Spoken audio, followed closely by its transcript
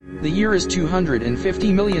The year is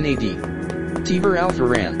 250 million AD. Tyver Alpha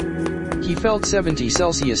ran. He felt 70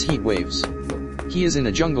 Celsius heat waves. He is in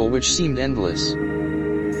a jungle which seemed endless.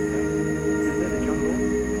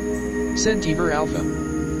 Said Tyver Alpha.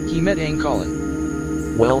 He met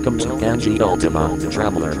Colin. Welcome to Pangea Ultima,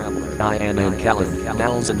 traveler. I am Calin,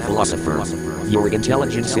 Nal's and philosopher. Your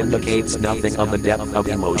intelligence indicates nothing of the depth of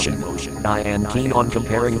emotion. I am keen on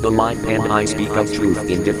comparing the life and I speak of truth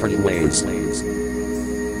in different ways.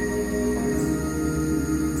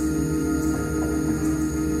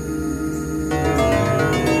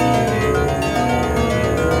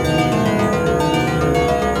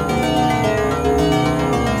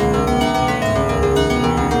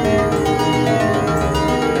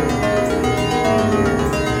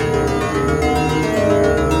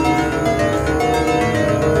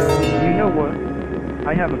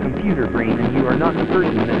 I have a computer brain and you are not the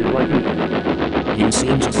person that is like me. You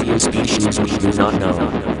seem to be a species we do not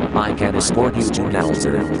know. I can escort you to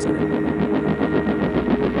Nalzer.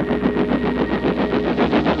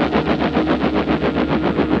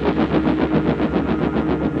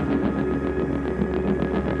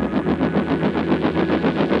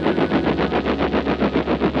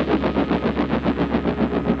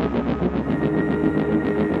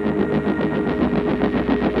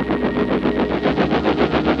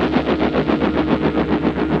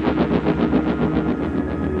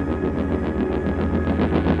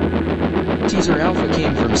 Tyver Alpha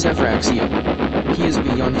came from Cephraxia. He is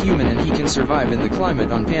beyond human and he can survive in the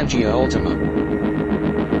climate on Pangea Ultima.